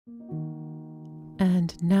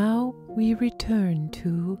And now we return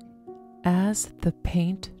to As the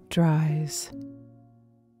Paint Dries.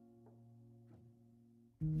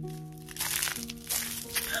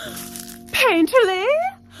 Painterly?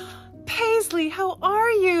 Paisley, how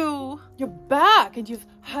are you? You're back and you've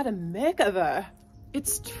had a makeover.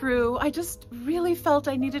 It's true. I just really felt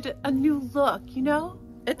I needed a new look, you know?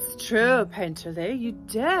 It's true, Painterly. You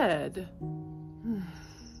did.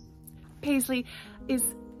 Paisley, is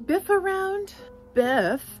Biff around?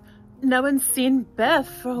 Biff? No one's seen Biff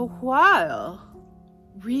for a while.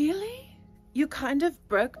 Really? You kind of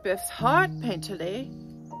broke Biff's heart, Painterly.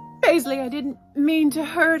 Paisley, I didn't mean to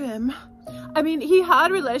hurt him. I mean, he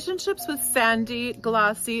had relationships with Sandy,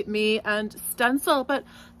 Glossy, me, and Stencil, but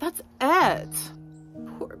that's it.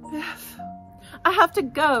 Poor Biff. I have to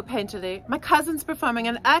go, Painterly. My cousin's performing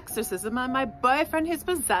an exorcism on my boyfriend who's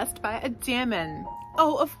possessed by a demon.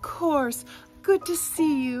 Oh, of course. Good to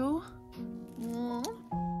see you.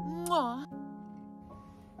 Mwah.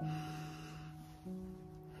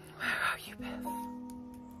 Where are you, Biff?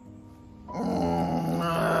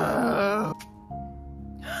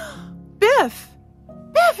 Biff!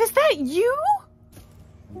 Biff, is that you?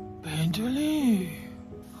 Painterly.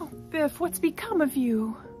 Oh, Biff, what's become of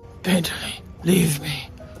you? Painterly, leave me.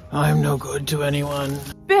 I'm no good to anyone.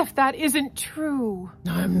 Biff, that isn't true.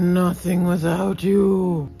 I'm nothing without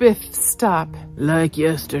you. Biff, stop. Like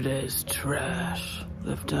yesterday's trash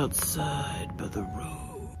left outside by the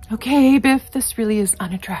road. Okay, Biff, this really is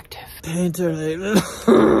unattractive. Painterly,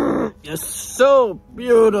 you're so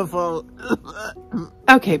beautiful.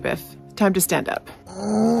 Okay, Biff, time to stand up.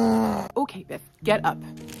 Okay, Biff, get up.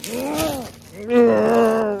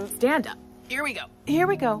 Stand up. Here we go. Here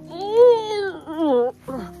we go.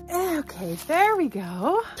 Okay, there we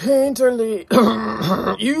go. Painterly,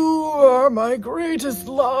 you are my greatest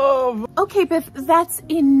love. Okay, Biff, that's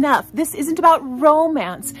enough. This isn't about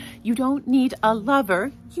romance. You don't need a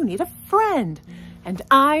lover. You need a friend. And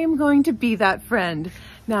I'm going to be that friend.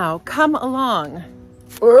 Now, come along.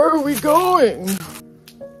 Where are we going?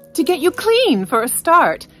 To get you clean for a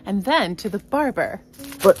start, and then to the barber.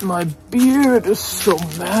 But my beard is so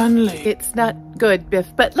manly. It's not good,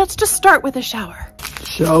 Biff, but let's just start with a shower.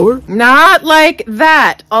 Shower? Not like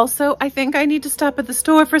that. Also, I think I need to stop at the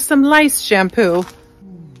store for some lice shampoo.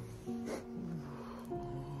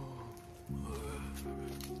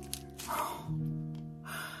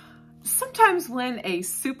 Sometimes when a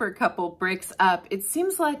super couple breaks up, it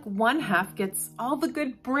seems like one half gets all the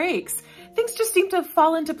good breaks. Things just seem to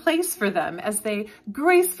fall into place for them as they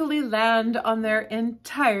gracefully land on their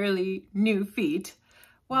entirely new feet,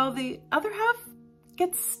 while the other half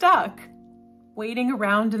gets stuck, waiting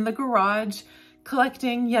around in the garage,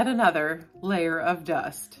 collecting yet another layer of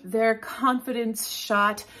dust. Their confidence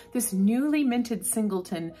shot, this newly minted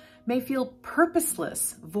singleton may feel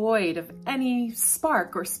purposeless, void of any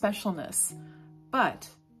spark or specialness. But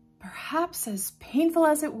perhaps as painful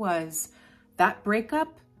as it was, that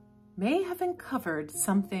breakup may have uncovered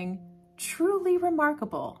something truly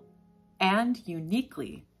remarkable and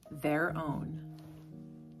uniquely their own.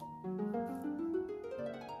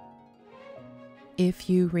 If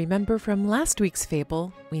you remember from last week's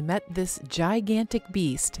fable, we met this gigantic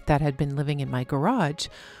beast that had been living in my garage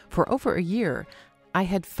for over a year. I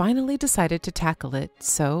had finally decided to tackle it,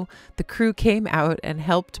 so the crew came out and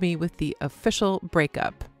helped me with the official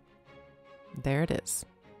breakup. There it is,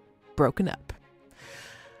 broken up.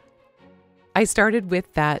 I started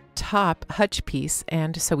with that top hutch piece,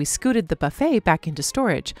 and so we scooted the buffet back into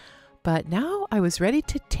storage. But now I was ready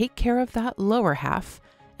to take care of that lower half,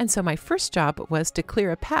 and so my first job was to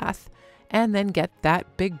clear a path and then get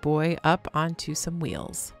that big boy up onto some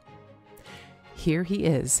wheels. Here he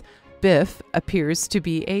is. Biff appears to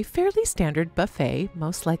be a fairly standard buffet,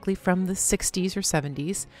 most likely from the 60s or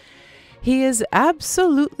 70s. He is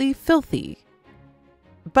absolutely filthy.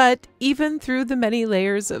 But even through the many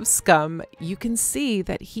layers of scum, you can see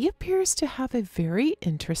that he appears to have a very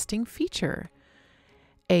interesting feature.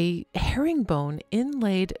 A herringbone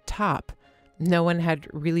inlaid top. No one had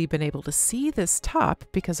really been able to see this top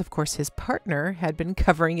because, of course, his partner had been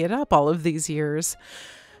covering it up all of these years.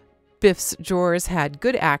 Biff's drawers had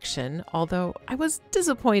good action, although I was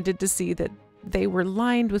disappointed to see that they were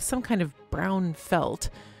lined with some kind of brown felt,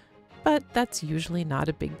 but that's usually not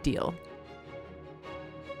a big deal.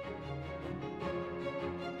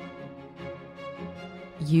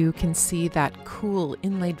 You can see that cool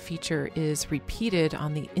inlaid feature is repeated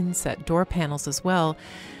on the inset door panels as well,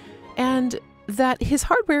 and that his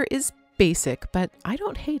hardware is basic, but I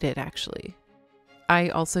don't hate it actually. I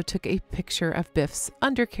also took a picture of Biff's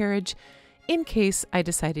undercarriage in case I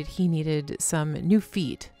decided he needed some new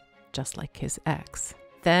feet just like his ex.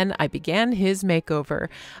 Then I began his makeover.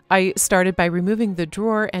 I started by removing the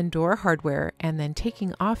drawer and door hardware and then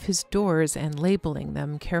taking off his doors and labeling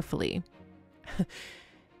them carefully.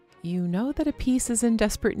 You know that a piece is in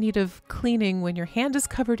desperate need of cleaning when your hand is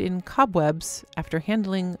covered in cobwebs after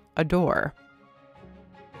handling a door.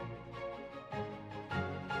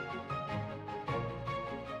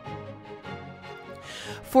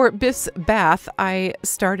 For Biff's bath, I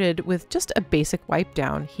started with just a basic wipe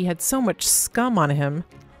down. He had so much scum on him.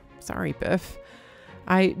 Sorry, Biff.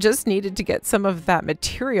 I just needed to get some of that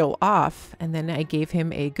material off, and then I gave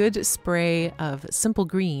him a good spray of simple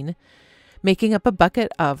green, making up a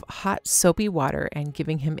bucket of hot soapy water and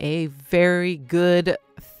giving him a very good,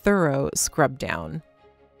 thorough scrub down.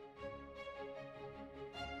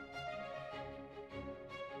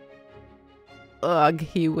 Ugh,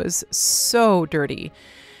 he was so dirty.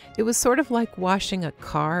 It was sort of like washing a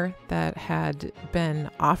car that had been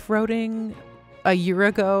off-roading a year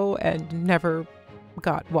ago and never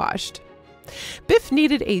got washed. Biff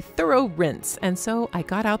needed a thorough rinse, and so I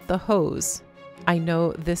got out the hose. I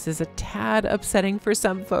know this is a tad upsetting for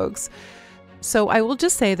some folks, so I will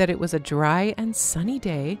just say that it was a dry and sunny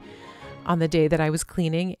day on the day that I was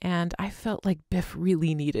cleaning, and I felt like Biff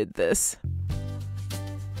really needed this.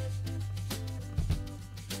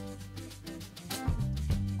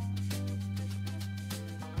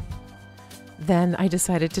 Then I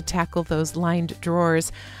decided to tackle those lined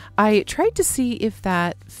drawers. I tried to see if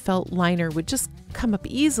that felt liner would just come up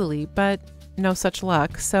easily, but no such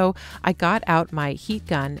luck. So I got out my heat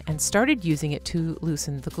gun and started using it to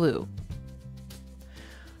loosen the glue.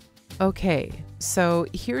 Okay, so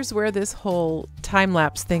here's where this whole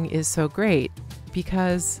time-lapse thing is so great,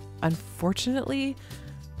 because unfortunately,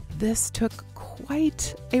 this took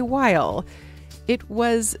quite a while. It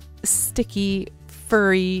was sticky,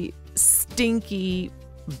 furry, stinky,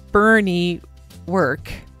 burny work.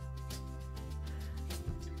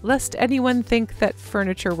 Lest anyone think that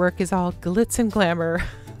furniture work is all glitz and glamour.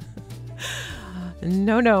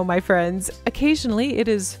 No, my friends. Occasionally it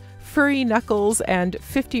is furry knuckles and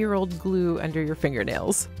 50-year-old glue under your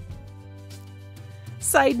fingernails.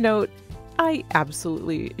 Side note, I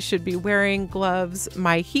absolutely should be wearing gloves.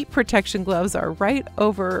 My heat protection gloves are right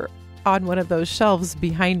over on one of those shelves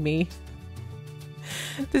behind me.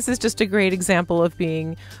 This is just a great example of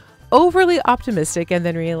being overly optimistic and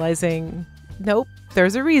then realizing, nope,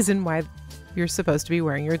 there's a reason why you're supposed to be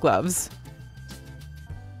wearing your gloves.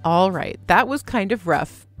 All right, that was kind of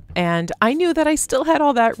rough, and I knew that I still had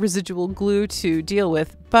all that residual glue to deal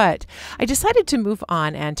with, but I decided to move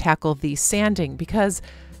on and tackle the sanding because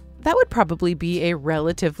that would probably be a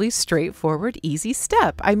relatively straightforward, easy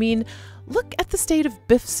step. I mean, look at the state of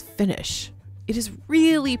Biff's finish. It is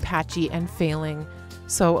really patchy and failing,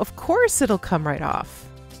 so of course it'll come right off.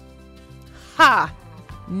 Ha!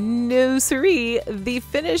 No siree, the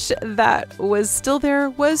finish that was still there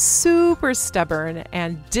was super stubborn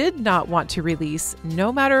and did not want to release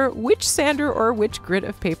no matter which sander or which grit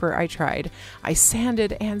of paper I tried. I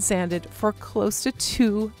sanded and sanded for close to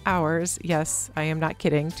 2 hours. Yes, I am not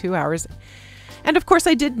kidding, 2 hours. And of course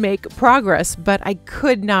I did make progress, but I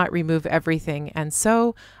could not remove everything, and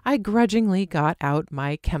so I grudgingly got out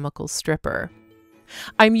my chemical stripper.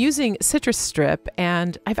 I'm using citrus strip,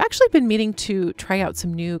 and I've actually been meaning to try out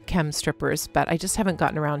some new chem strippers, but I just haven't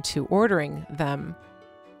gotten around to ordering them.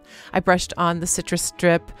 I brushed on the citrus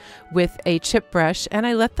strip with a chip brush, and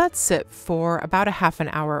I let that sit for about a half an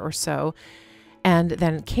hour or so, and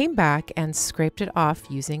then came back and scraped it off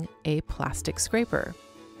using a plastic scraper.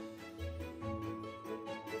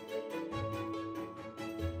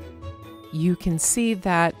 You can see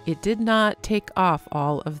that it did not take off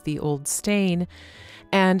all of the old stain,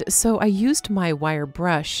 and so I used my wire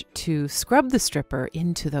brush to scrub the stripper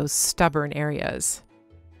into those stubborn areas.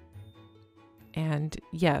 And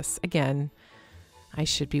yes, again, I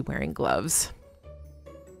should be wearing gloves.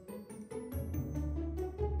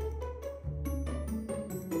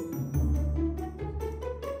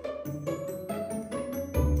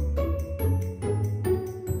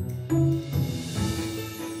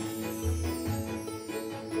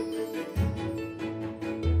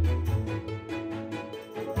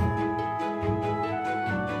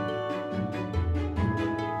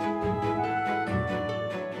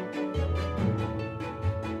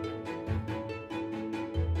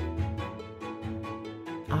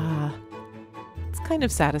 Kind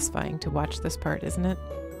of satisfying to watch this part, isn't it?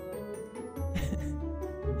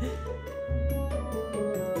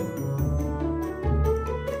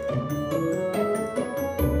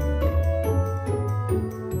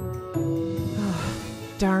 Oh,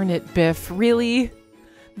 darn it, Biff. Really?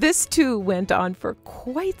 This too went on for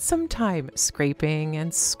quite some time, scraping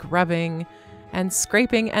and scrubbing and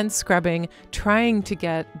scraping and scrubbing, trying to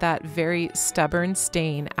get that very stubborn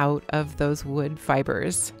stain out of those wood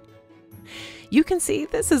fibers. You can see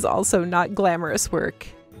this is also not glamorous work.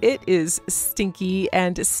 It is stinky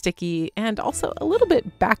and sticky and also a little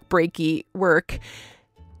bit backbreaky work,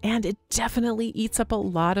 and it definitely eats up a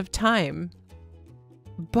lot of time.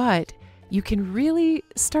 But you can really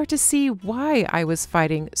start to see why I was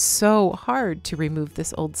fighting so hard to remove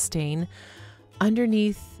this old stain.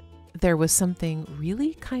 Underneath, there was something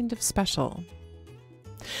really kind of special.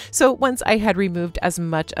 So once I had removed as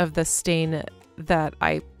much of the stain that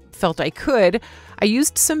I felt I could, I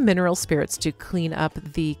used some mineral spirits to clean up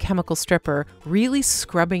the chemical stripper, really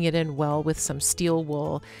scrubbing it in well with some steel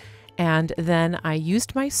wool. And then I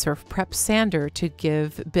used my Surf Prep sander to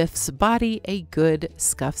give Biff's body a good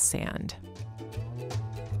scuff sand.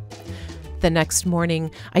 The next morning,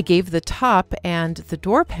 I gave the top and the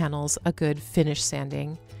door panels a good finish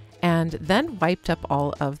sanding, and then wiped up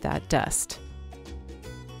all of that dust.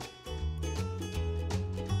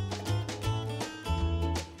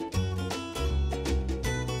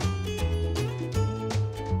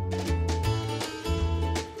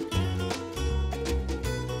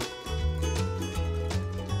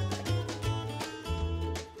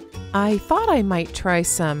 I thought I might try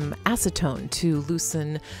some acetone to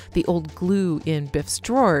loosen the old glue in Biff's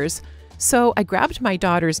drawers, so I grabbed my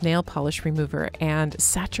daughter's nail polish remover and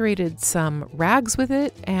saturated some rags with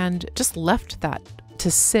it and just left that to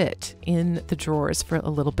sit in the drawers for a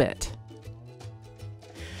little bit.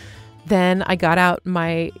 Then I got out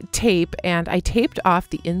my tape and I taped off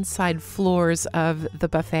the inside floors of the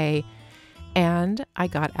buffet, and I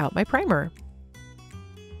got out my primer.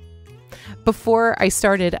 Before I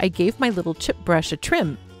started, I gave my little chip brush a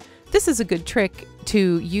trim. This is a good trick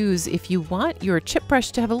to use if you want your chip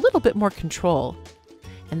brush to have a little bit more control.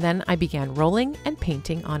 And then I began rolling and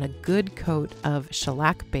painting on a good coat of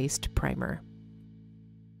shellac-based primer.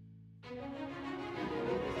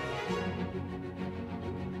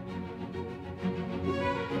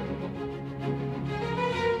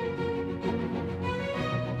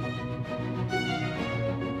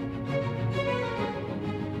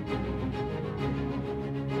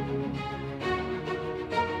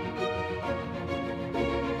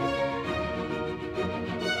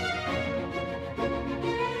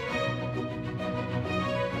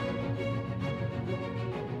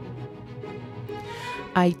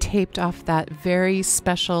 I taped off that very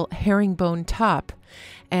special herringbone top,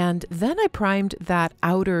 and then I primed that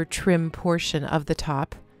outer trim portion of the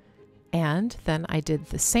top, and then I did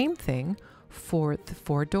the same thing for the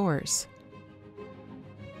 4 doors.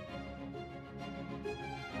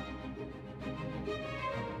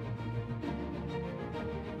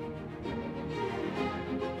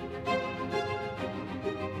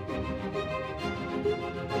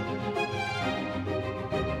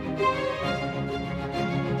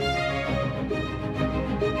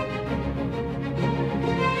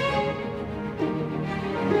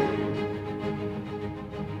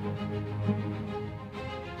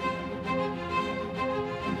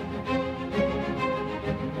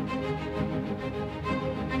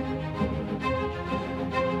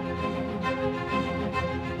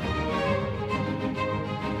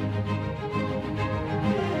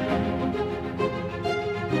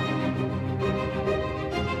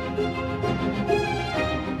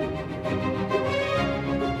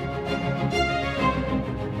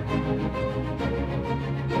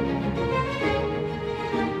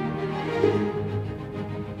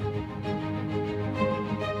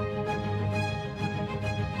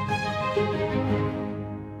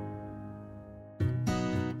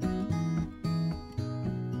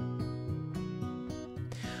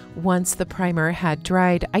 Once the primer had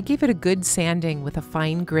dried, I gave it a good sanding with a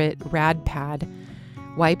fine grit rad pad,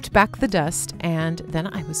 wiped back the dust, and then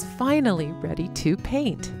I was finally ready to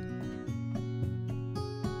paint.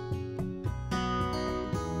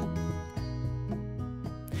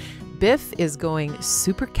 Biff is going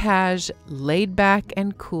super cash, laid back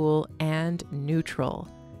and cool and neutral,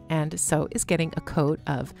 and so is getting a coat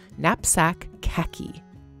of Knapsack Khaki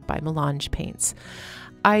by Melange paints.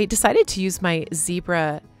 I decided to use my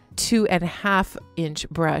Zibra 2.5-inch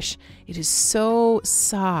brush. It is so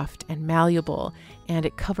soft and malleable, and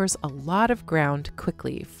it covers a lot of ground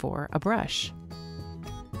quickly for a brush.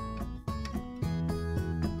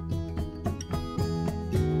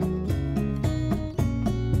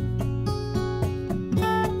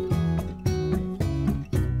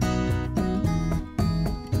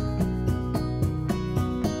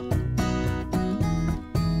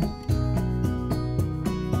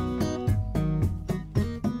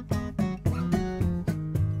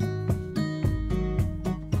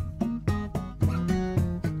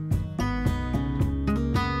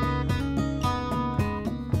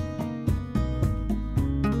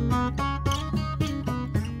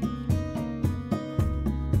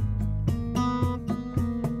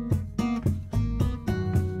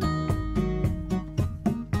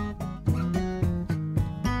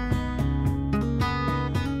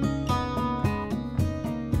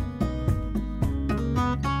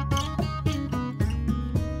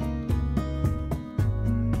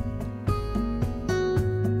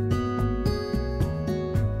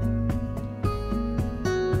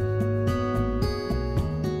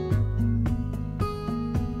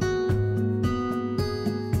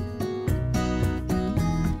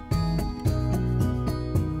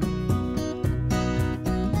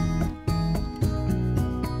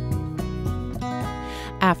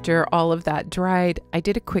 After all of that dried, I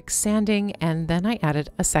did a quick sanding and then I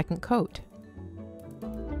added a second coat.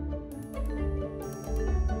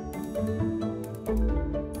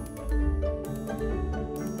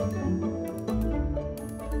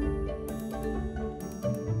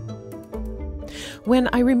 When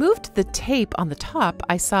I removed the tape on the top,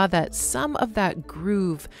 I saw that some of that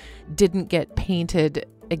groove didn't get painted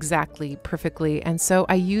exactly perfectly, and so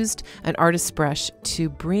I used an artist's brush to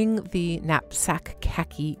bring the Knapsack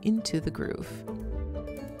Khaki into the groove.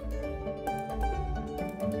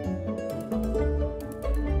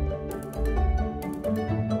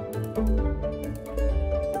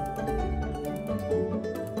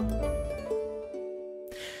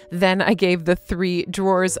 Then I gave the 3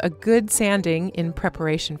 drawers a good sanding in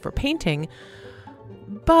preparation for painting,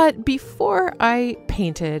 but before I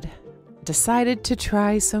painted, decided to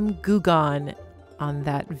try some Goo Gone on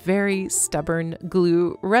that very stubborn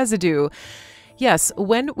glue residue. Yes,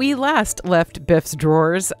 when we last left Biff's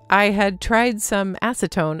drawers, I had tried some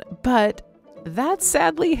acetone, but that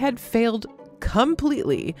sadly had failed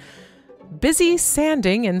completely. Busy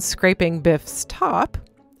sanding and scraping Biff's top,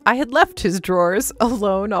 I had left his drawers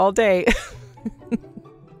alone all day.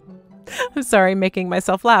 I'm sorry, making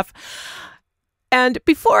myself laugh. And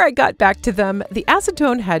before I got back to them, the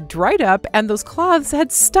acetone had dried up and those cloths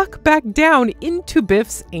had stuck back down into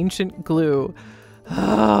Biff's ancient glue.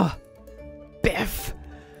 Ugh, Biff.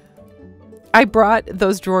 I brought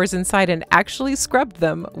those drawers inside and actually scrubbed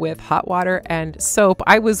them with hot water and soap.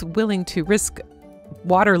 I was willing to risk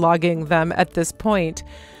waterlogging them at this point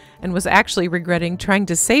and was actually regretting trying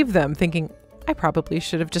to save them, thinking I probably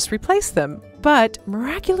should have just replaced them. But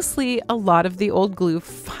miraculously, a lot of the old glue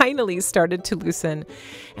finally started to loosen,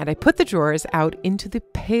 and I put the drawers out into the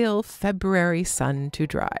pale February sun to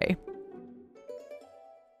dry.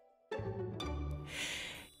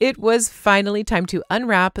 It was finally time to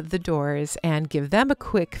unwrap the doors and give them a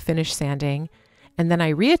quick finish sanding, and then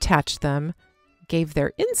I reattached them, gave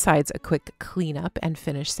their insides a quick cleanup and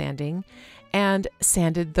finish sanding, and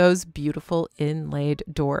sanded those beautiful inlaid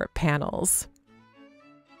door panels.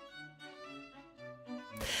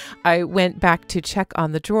 I went back to check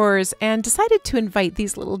on the drawers and decided to invite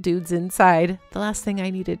these little dudes inside. The last thing I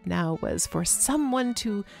needed now was for someone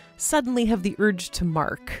to suddenly have the urge to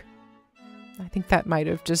mark. I think that might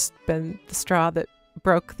have just been the straw that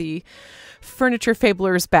broke the furniture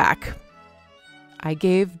fabler's back. I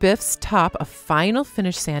gave Biff's top a final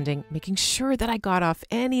finish sanding, making sure that I got off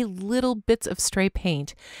any little bits of stray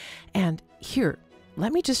paint. And here,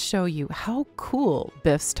 let me just show you how cool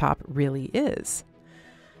Biff's top really is.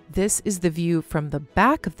 This is the view from the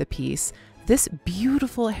back of the piece. This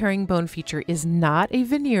beautiful herringbone feature is not a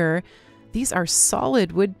veneer. These are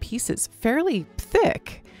solid wood pieces, fairly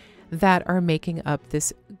thick, that are making up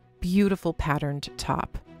this beautiful patterned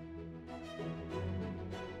top.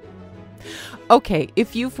 Okay,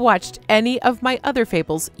 if you've watched any of my other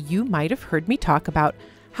fables, you might have heard me talk about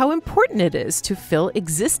how important it is to fill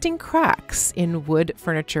existing cracks in wood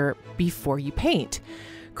furniture before you paint.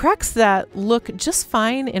 Cracks that look just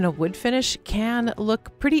fine in a wood finish can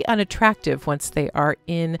look pretty unattractive once they are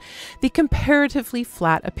in the comparatively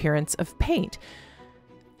flat appearance of paint.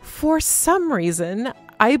 For some reason,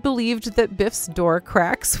 I believed that Biff's door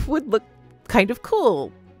cracks would look kind of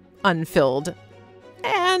cool, unfilled.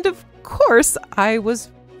 And of course, I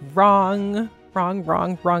was wrong.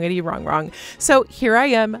 Wrong. So here I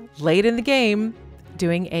am, late in the game,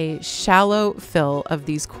 doing a shallow fill of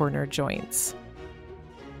these corner joints.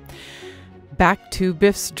 Back to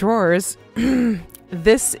Biff's drawers.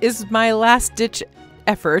 This is my last-ditch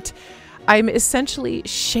effort. I'm essentially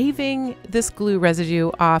shaving this glue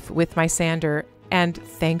residue off with my sander, and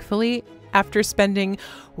thankfully, after spending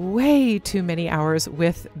way too many hours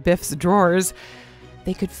with Biff's drawers,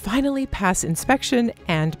 they could finally pass inspection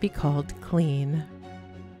and be called clean.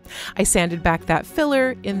 I sanded back that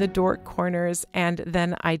filler in the door corners, and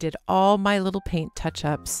then I did all my little paint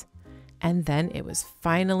touch-ups. And then it was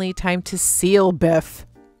finally time to seal Biff.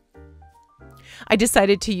 I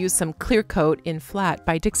decided to use some clear coat in flat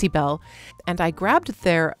by Dixie Belle, and I grabbed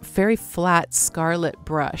their very flat scarlet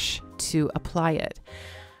brush to apply it.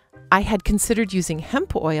 I had considered using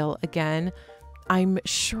hemp oil again. I'm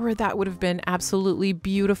sure that would have been absolutely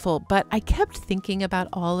beautiful, but I kept thinking about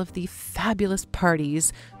all of the fabulous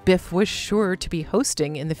parties Biff was sure to be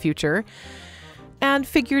hosting in the future, and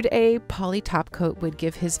figured a poly top coat would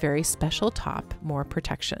give his very special top more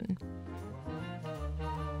protection.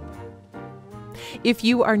 If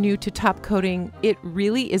you are new to top coating, it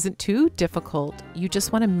really isn't too difficult. You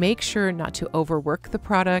just want to make sure not to overwork the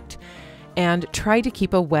product and try to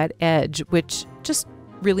keep a wet edge, which just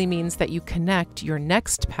really means that you connect your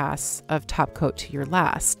next pass of top coat to your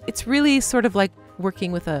last. It's really sort of like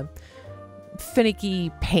working with a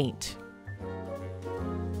finicky paint.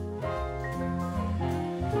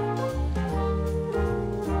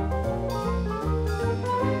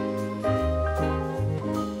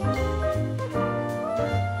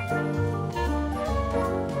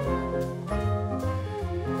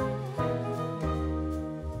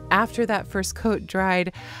 After that first coat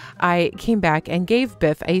dried, I came back and gave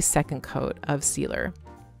Biff a second coat of sealer.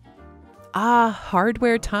 Ah,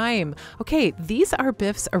 hardware time. Okay, these are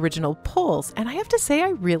Biff's original poles, and I have to say I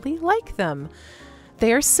really like them.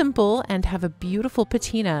 They are simple and have a beautiful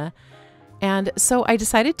patina, and so I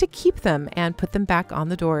decided to keep them and put them back on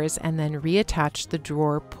the doors and then reattach the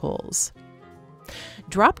drawer pulls.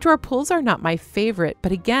 Drop drawer pulls are not my favorite,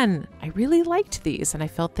 but again, I really liked these and I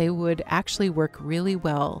felt they would actually work really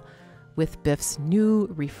well with Biff's new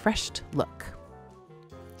refreshed look.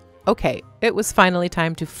 Okay, it was finally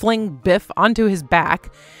time to fling Biff onto his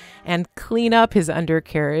back and clean up his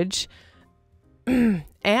undercarriage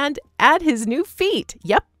and add his new feet.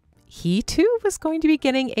 Yep, he too was going to be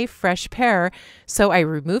getting a fresh pair, so I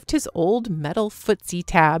removed his old metal footsie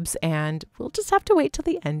tabs and we'll just have to wait till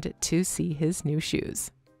the end to see his new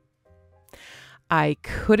shoes. I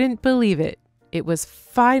couldn't believe it. It was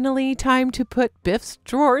finally time to put Biff's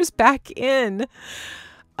drawers back in.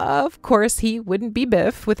 Of course, he wouldn't be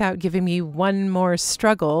Biff without giving me one more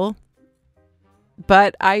struggle,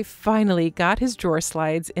 but I finally got his drawer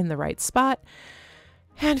slides in the right spot,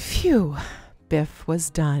 and phew, Biff was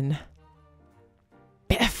done.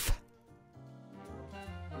 Biff!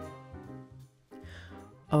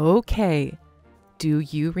 Okay, do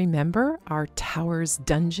you remember our tower's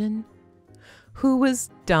dungeon? Who was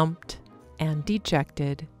dumped and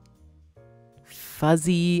dejected,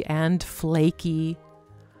 fuzzy and flaky,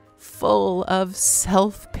 full of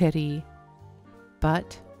self-pity,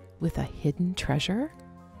 but with a hidden treasure?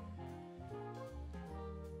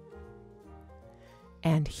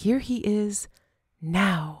 And here he is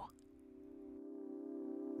now.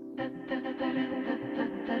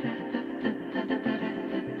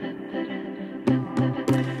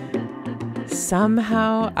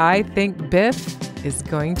 Somehow I think Biff is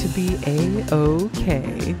going to be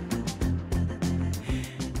A-okay.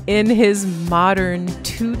 In his modern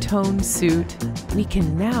two-tone suit, we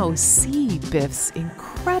can now see Biff's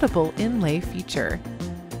incredible inlay feature.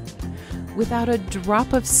 Without a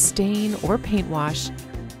drop of stain or paint wash,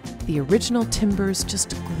 the original timbers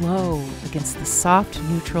just glow against the soft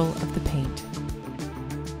neutral of the paint.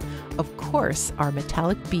 Of course, our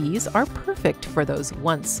metallic B's are perfect for those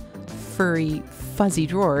once furry, fuzzy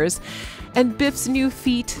drawers, and Biff's new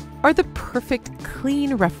feet are the perfect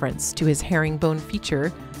clean reference to his herringbone feature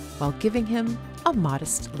while giving him a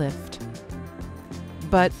modest lift.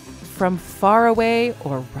 But from far away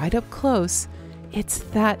or right up close, it's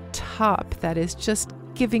that top that is just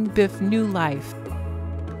giving Biff new life.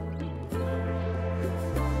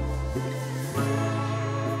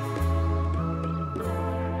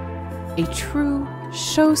 A true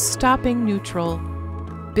show-stopping neutral,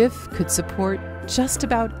 Biff could support just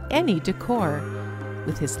about any decor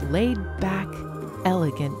with his laid-back,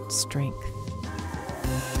 elegant strength.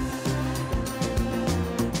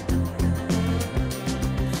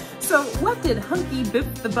 So what did Hunky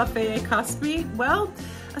Biff the Buffet cost me? Well,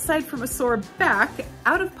 aside from a sore back,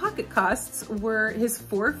 out-of-pocket costs were his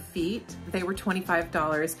 4 feet. They were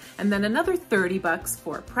 $25, and then another $30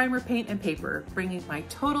 for primer paint and paper, bringing my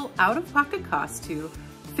total out-of-pocket cost to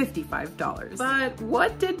 $55. But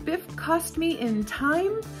what did Biff cost me in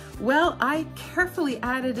time? Well, I carefully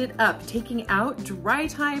added it up, taking out dry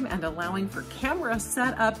time and allowing for camera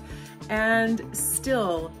setup, and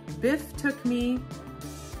still, Biff took me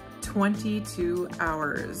 22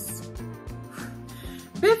 hours.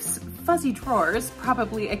 Biff's fuzzy drawers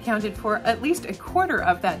probably accounted for at least a quarter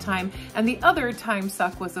of that time, and the other time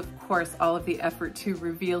suck was, of course, all of the effort to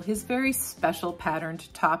reveal his very special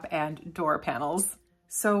patterned top and door panels.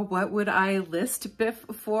 So what would I list Biff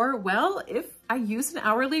for? Well, if I use an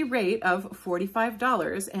hourly rate of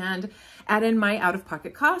 $45 and add in my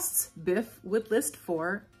out-of-pocket costs, Biff would list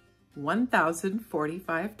for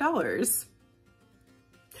 $1,045.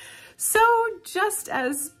 So just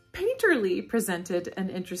as Painterly presented an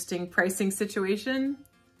interesting pricing situation,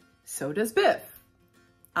 so does Biff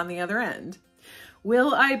on the other end.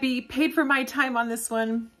 Will I be paid for my time on this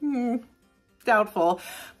one? Doubtful.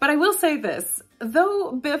 But I will say this,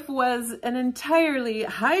 though Biff was an entirely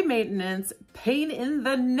high maintenance, pain in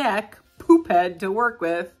the neck poop head to work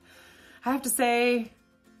with, I have to say,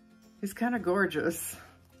 he's kind of gorgeous.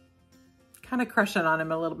 Kind of crushing on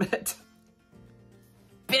him a little bit.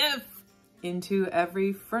 Biff! Into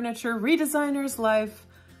every furniture redesigner's life,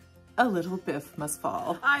 a little Biff must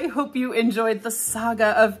fall. I hope you enjoyed the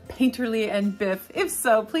saga of Painterly and Biff. If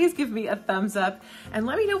so, please give me a thumbs up and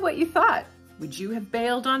let me know what you thought. Would you have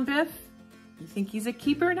bailed on Biff? You think he's a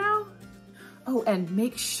keeper now? Oh, and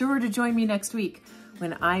make sure to join me next week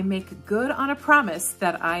when I make good on a promise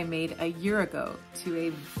that I made a year ago to a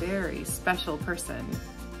very special person.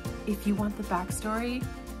 If you want the backstory,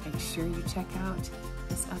 make sure you check out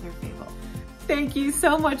this other fable. Thank you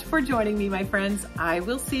so much for joining me, my friends. I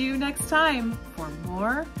will see you next time for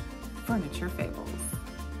more Furniture Fables.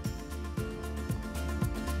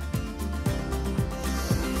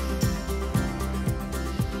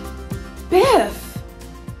 Biff!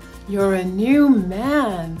 You're a new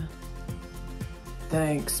man.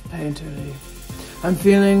 Thanks, Painterly. I'm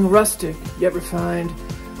feeling rustic, yet refined,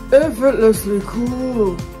 effortlessly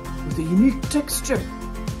cool, with a unique texture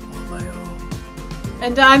all my own.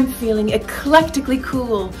 And I'm feeling eclectically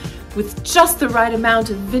cool, with just the right amount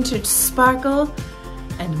of vintage sparkle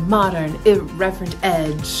and modern, irreverent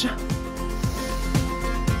edge.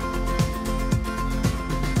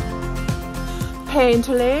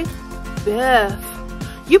 Painterly,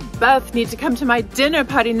 Biff, you both need to come to my dinner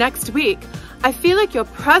party next week. I feel like your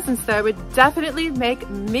presence there would definitely make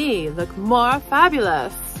me look more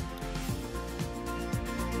fabulous.